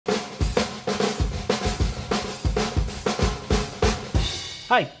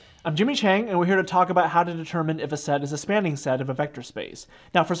Hi, I'm Jimmy Chang, and we're here to talk about how to determine if a set is a spanning set of a vector space.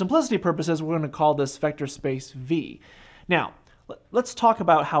 Now, for simplicity purposes, we're going to call this vector space V. Now, let's talk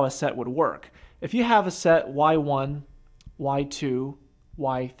about how a set would work. If you have a set y1, y2,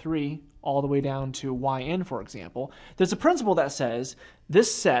 y3, all the way down to yn, for example, there's a principle that says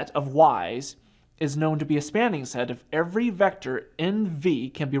this set of y's is known to be a spanning set if every vector in V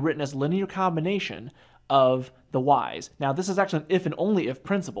can be written as a linear combination of the y's. Now, this is actually an if and only if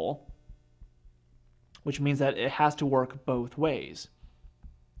principle, which means that it has to work both ways.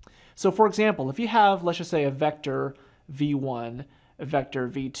 So, for example, if you have, let's just say, a vector v1, a vector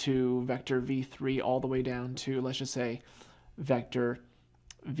v2, vector v3, all the way down to, let's just say, vector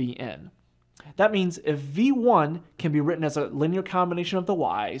vn. That means if v1 can be written as a linear combination of the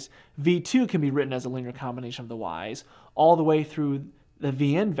y's, v2 can be written as a linear combination of the y's, all the way through the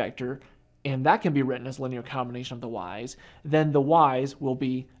vn vector, and that can be written as a linear combination of the y's, then the y's will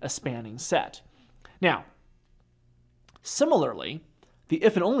be a spanning set. Now, similarly, the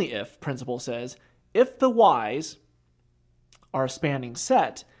if and only if principle says if the y's are a spanning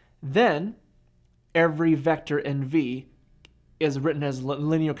set, then every vector in V is written as a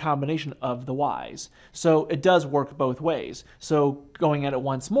linear combination of the y's. So it does work both ways. So going at it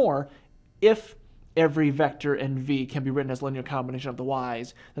once more, if every vector in V can be written as a linear combination of the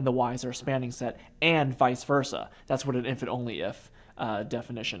y's, then the y's are a spanning set, and vice versa. That's what an if and only if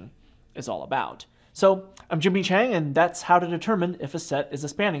definition is all about. So I'm Jimmy Chang, and that's how to determine if a set is a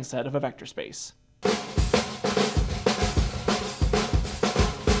spanning set of a vector space.